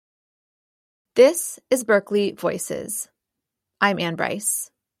This is Berkeley Voices. I'm Anne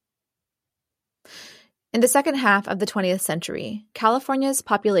Bryce. In the second half of the 20th century, California's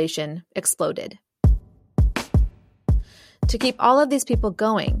population exploded. To keep all of these people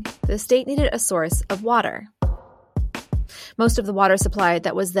going, the state needed a source of water. Most of the water supply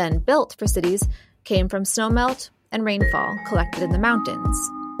that was then built for cities came from snowmelt and rainfall collected in the mountains.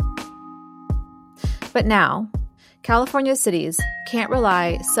 But now, California's cities can't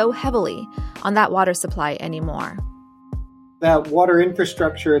rely so heavily on that water supply anymore. That water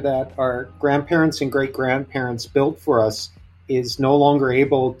infrastructure that our grandparents and great-grandparents built for us is no longer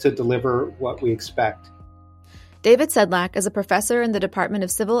able to deliver what we expect. David Sedlak is a professor in the Department of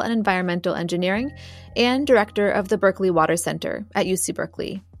Civil and Environmental Engineering and director of the Berkeley Water Center at UC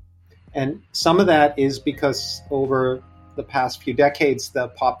Berkeley. And some of that is because over the past few decades, the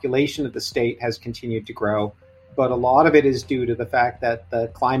population of the state has continued to grow. But a lot of it is due to the fact that the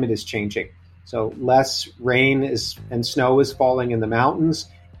climate is changing. So less rain and snow is falling in the mountains.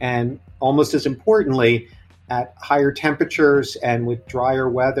 And almost as importantly, at higher temperatures and with drier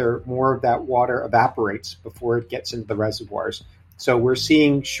weather, more of that water evaporates before it gets into the reservoirs. So we're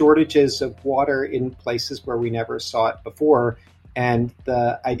seeing shortages of water in places where we never saw it before. And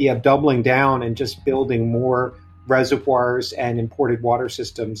the idea of doubling down and just building more reservoirs and imported water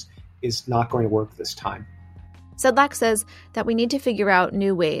systems is not going to work this time. Sedlak says that we need to figure out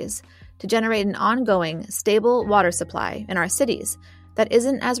new ways to generate an ongoing, stable water supply in our cities that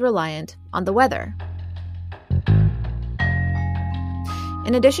isn't as reliant on the weather.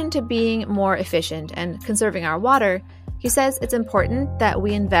 In addition to being more efficient and conserving our water, he says it's important that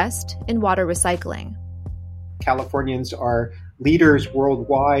we invest in water recycling. Californians are leaders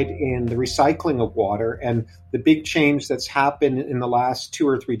worldwide in the recycling of water, and the big change that's happened in the last 2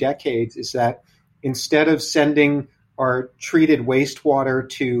 or 3 decades is that instead of sending our treated wastewater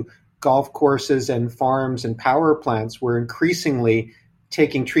to golf courses and farms and power plants, we're increasingly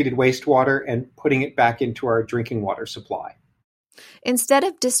taking treated wastewater and putting it back into our drinking water supply. Instead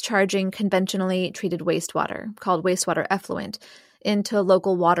of discharging conventionally treated wastewater, called wastewater effluent, into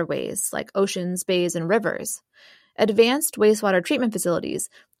local waterways like oceans, bays, and rivers, advanced wastewater treatment facilities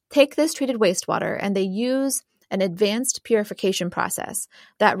take this treated wastewater and they use an advanced purification process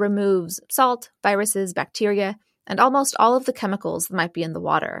that removes salt, viruses, bacteria, and almost all of the chemicals that might be in the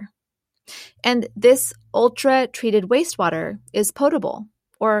water. And this ultra-treated wastewater is potable,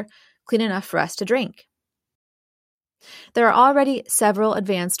 or clean enough for us to drink. There are already several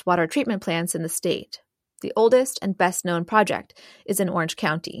advanced water treatment plants in the state. The oldest and best-known project is in Orange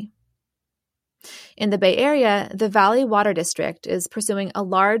County. In the Bay Area, the Valley Water District is pursuing a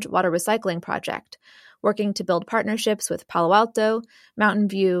large water recycling project, working to build partnerships with Palo Alto, Mountain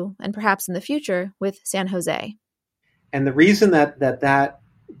View, and perhaps in the future with San Jose. And the reason that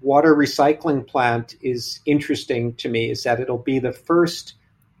water recycling plant is interesting to me is that it'll be the first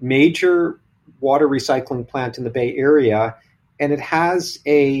major water recycling plant in the Bay Area, and it has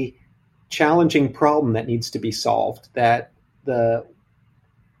a challenging problem that needs to be solved that the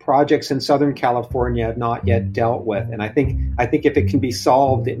projects in Southern California have not yet dealt with. And I think if it can be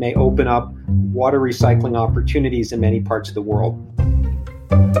solved, it may open up water recycling opportunities in many parts of the world.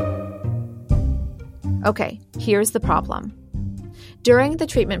 Okay, here's the problem. During the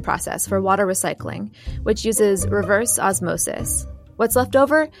treatment process for water recycling, which uses reverse osmosis, what's left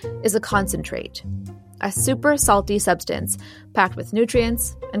over is a concentrate, a super salty substance packed with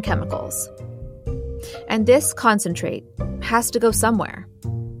nutrients and chemicals. And this concentrate has to go somewhere.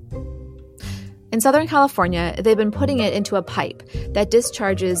 In Southern California, they've been putting it into a pipe that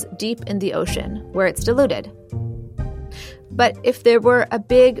discharges deep in the ocean, where it's diluted. But if there were a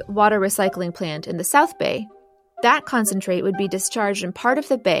big water recycling plant in the South Bay, that concentrate would be discharged in part of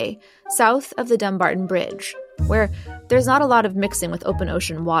the bay south of the Dumbarton Bridge, where there's not a lot of mixing with open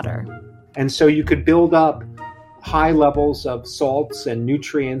ocean water. And so you could build up high levels of salts and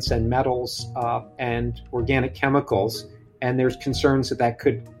nutrients and metals and organic chemicals, and there's concerns that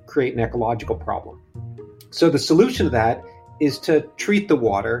could create an ecological problem. So the solution to that is to treat the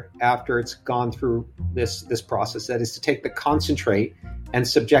water after it's gone through this process. That is to take the concentrate and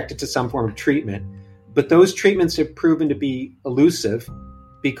subject it to some form of treatment. But those treatments have proven to be elusive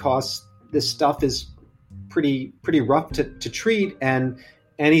because this stuff is pretty rough to treat, and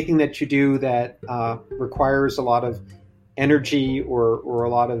anything that you do that requires a lot of energy or a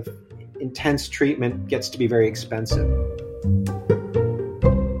lot of intense treatment gets to be very expensive.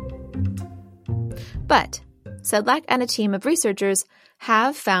 But Sedlak and a team of researchers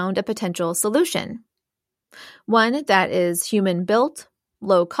have found a potential solution. One that is human-built,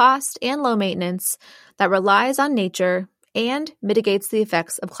 low cost, and low maintenance, that relies on nature and mitigates the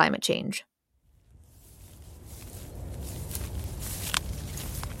effects of climate change.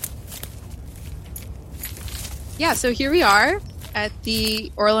 Yeah, so here we are at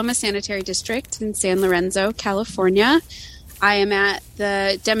the Oro Loma Sanitary District in San Lorenzo, California. I am at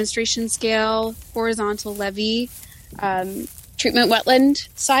the demonstration scale horizontal levee treatment wetland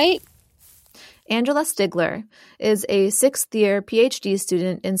site. Angela Stigler is a sixth-year PhD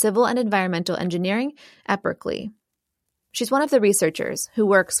student in civil and environmental engineering at Berkeley. She's one of the researchers who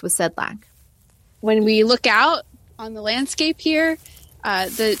works with SEDLAC. When we look out on the landscape here,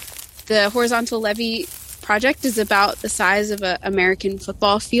 the horizontal levee project is about the size of an American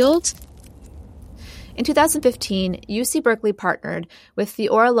football field. In 2015, UC Berkeley partnered with the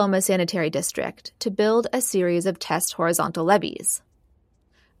Oro Loma Sanitary District to build a series of test horizontal levees.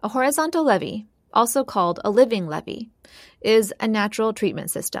 A horizontal levee, also called a living levee, is a natural treatment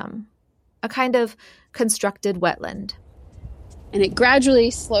system, a kind of constructed wetland. And it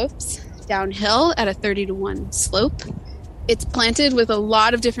gradually slopes downhill at a 30-to-1 slope. It's planted with a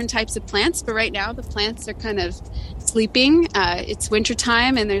lot of different types of plants, but right now the plants are kind of sleeping. It's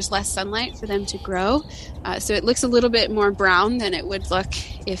wintertime and there's less sunlight for them to grow. So it looks a little bit more brown than it would look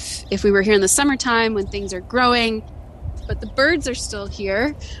if we were here in the summertime when things are growing. But the birds are still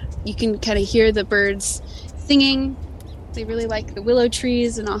here. You can kind of hear the birds singing. They really like the willow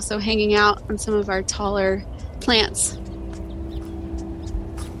trees and also hanging out on some of our taller plants.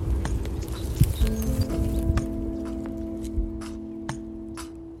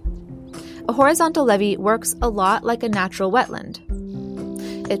 A horizontal levee works a lot like a natural wetland.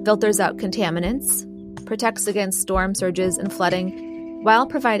 It filters out contaminants, protects against storm surges and flooding, while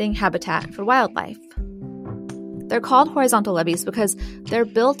providing habitat for wildlife. They're called horizontal levees because they're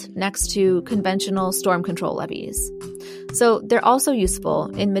built next to conventional storm control levees. So they're also useful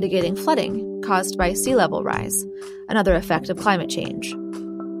in mitigating flooding caused by sea level rise, another effect of climate change.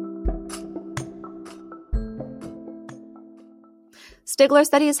 Stigler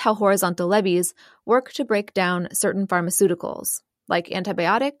studies how horizontal levees work to break down certain pharmaceuticals, like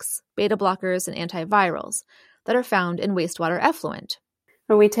antibiotics, beta blockers, and antivirals, that are found in wastewater effluent.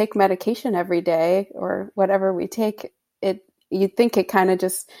 When we take medication every day, or whatever we take, you'd think it kind of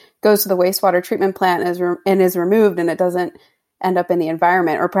just goes to the wastewater treatment plant and is removed, and it doesn't end up in the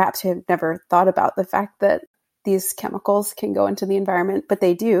environment. Or perhaps you've never thought about the fact that these chemicals can go into the environment, but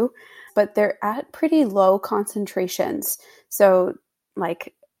they do. But they're at pretty low concentrations. So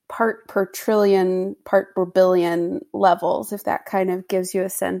like part per trillion, part per billion levels, if that kind of gives you a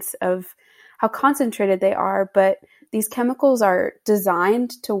sense of how concentrated they are. But these chemicals are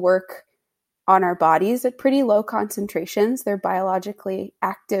designed to work on our bodies at pretty low concentrations. They're biologically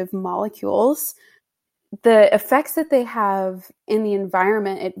active molecules. The effects that they have in the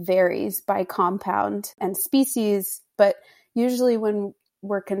environment, it varies by compound and species. But usually when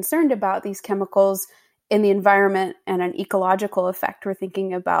we're concerned about these chemicals in the environment and an ecological effect, we're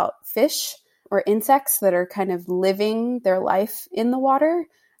thinking about fish or insects that are kind of living their life in the water.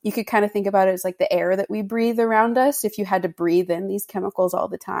 You could kind of think about it as like the air that we breathe around us. If you had to breathe in these chemicals all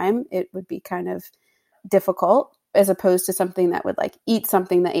the time, it would be kind of difficult, as opposed to something that would like eat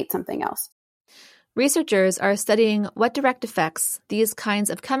something that ate something else. Researchers are studying what direct effects these kinds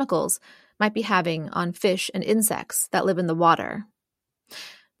of chemicals might be having on fish and insects that live in the water.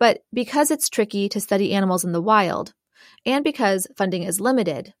 But because it's tricky to study animals in the wild, and because funding is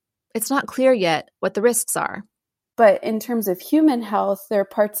limited, it's not clear yet what the risks are. But in terms of human health, there are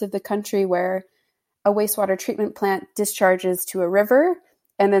parts of the country where a wastewater treatment plant discharges to a river,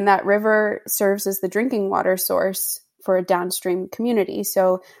 and then that river serves as the drinking water source for a downstream community.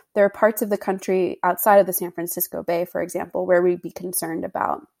 So there are parts of the country outside of the San Francisco Bay, for example, where we'd be concerned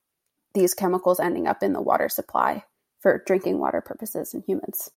about these chemicals ending up in the water supply for drinking water purposes in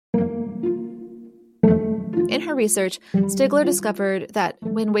humans. In her research, Stigler discovered that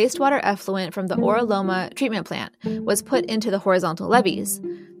when wastewater effluent from the Oro Loma treatment plant was put into the horizontal levees,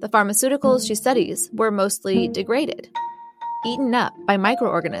 the pharmaceuticals she studies were mostly degraded, eaten up by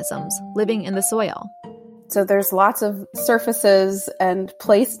microorganisms living in the soil. So there's lots of surfaces and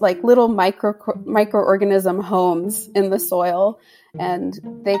placed like little microorganism homes in the soil, and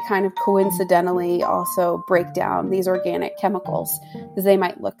they kind of coincidentally also break down these organic chemicals because they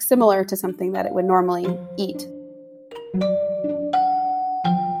might look similar to something that it would normally eat.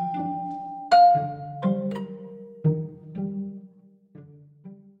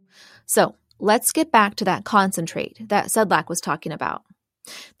 So let's get back to that concentrate that SEDLAC was talking about.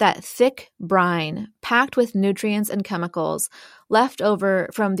 That thick brine packed with nutrients and chemicals left over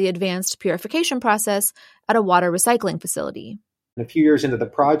from the advanced purification process at a water recycling facility. A few years into the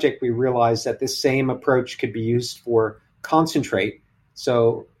project, we realized that this same approach could be used for concentrate.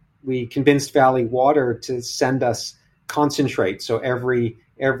 So we convinced Valley Water to send us concentrate. So every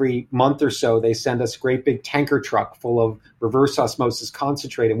every month or so, they send us a great big tanker truck full of reverse osmosis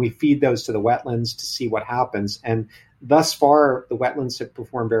concentrate, and we feed those to the wetlands to see what happens. And thus far, the wetlands have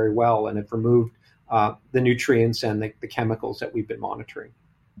performed very well and have removed the nutrients and the chemicals that we've been monitoring.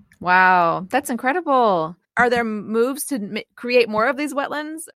 Wow, that's incredible. Are there moves to create more of these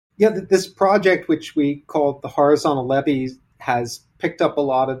wetlands? Yeah, this project, which we call the Horizontal Levees, has picked up a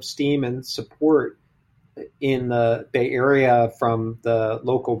lot of steam and support in the Bay Area from the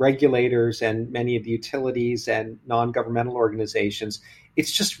local regulators and many of the utilities and non-governmental organizations.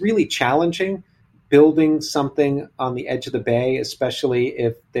 It's just really challenging building something on the edge of the bay, especially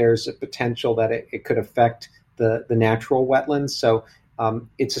if there's a potential that it could affect the natural wetlands. So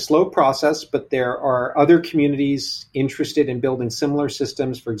it's a slow process, but there are other communities interested in building similar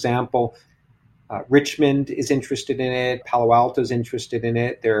systems. For example, Richmond is interested in it. Palo Alto is interested in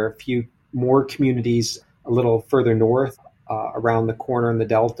it. There are a few more communities a little further north around the corner in the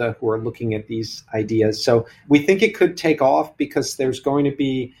Delta who are looking at these ideas. So we think it could take off because there's going to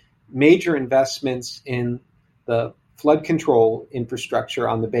be major investments in the flood control infrastructure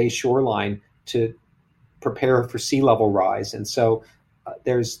on the bay shoreline to prepare for sea level rise. And so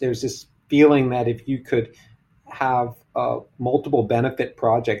there's this feeling that if you could have a multiple benefit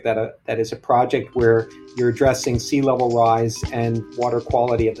project that is a project where you're addressing sea level rise and water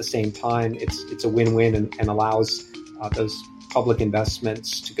quality at the same time, it's a win-win and allows those public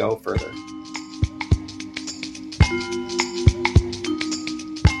investments to go further.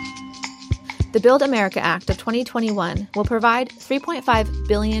 The Build America Act of 2021 will provide $3.5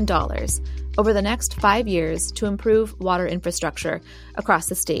 billion over the next 5 years to improve water infrastructure across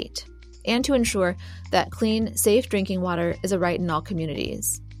the state and to ensure that clean, safe drinking water is a right in all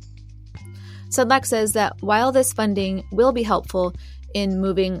communities. Sedlak says that while this funding will be helpful in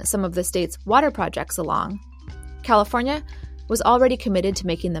moving some of the state's water projects along, California was already committed to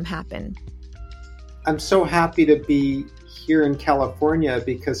making them happen. I'm so happy to be here in California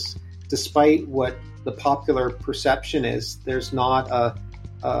because despite what the popular perception is, there's not a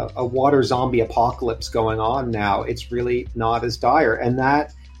water zombie apocalypse going on now. It's really not as dire. And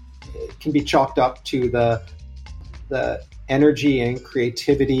that can be chalked up to the energy and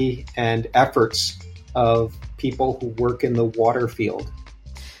creativity and efforts of people who work in the water field.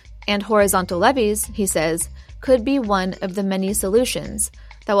 And horizontal levees, he says, could be one of the many solutions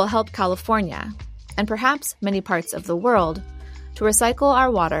that will help California, and perhaps many parts of the world, to recycle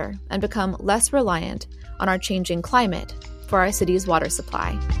our water and become less reliant on our changing climate for our city's water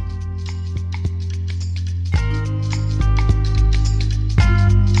supply.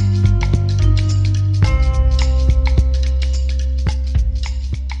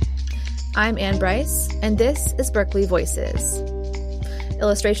 I'm Anne Bryce, and this is Berkeley Voices.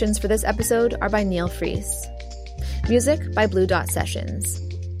 Illustrations for this episode are by Neil Fries. Music by Blue Dot Sessions.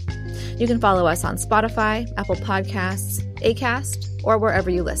 You can follow us on Spotify, Apple Podcasts, Acast, or wherever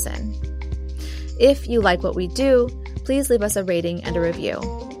you listen. If you like what we do, please leave us a rating and a review.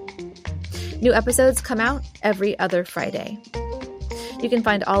 New episodes come out every other Friday. You can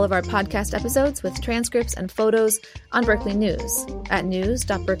find all of our podcast episodes with transcripts and photos on Berkeley News at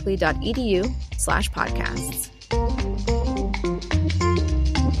news.berkeley.edu/podcasts.